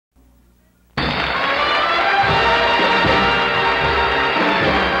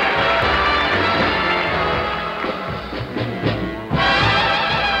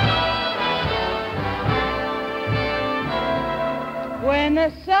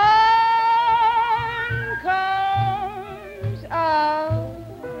comes out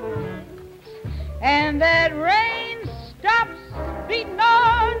and that rain stops beating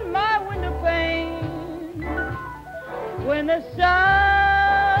on my window pane, when the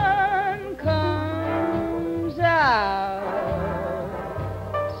sun comes out,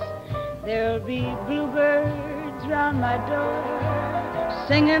 there'll be bluebirds round my door,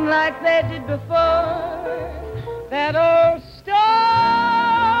 singing like they did before that old Storybook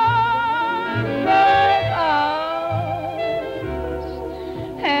house.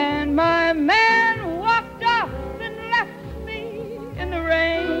 And my man walked off and left me in the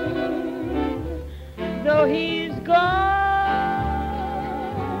rain. Though he's gone,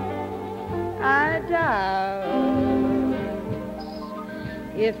 I doubt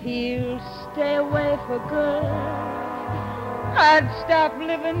if he'll stay away for good. I'd stop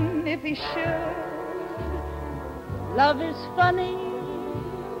living if he should. Love is funny.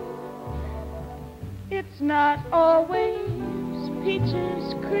 It's not always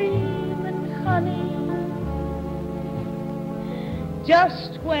peaches, cream, and honey.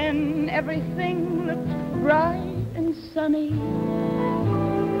 Just when everything looked bright and sunny,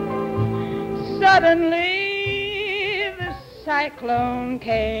 suddenly the cyclone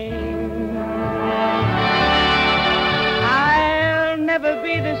came. I'll never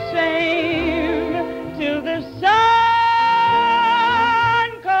be the same till the sun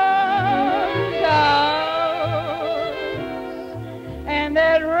comes out and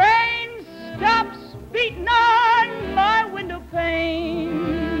that rain stops beating on my window pane.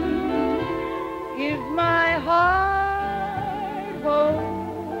 If my heart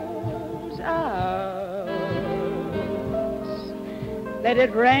holds out, let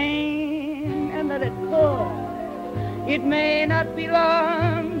it rain and let it pour. It may not be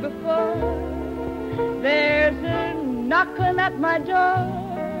long before there's a knocking at my door.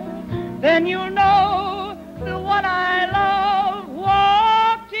 Then you'll know the one I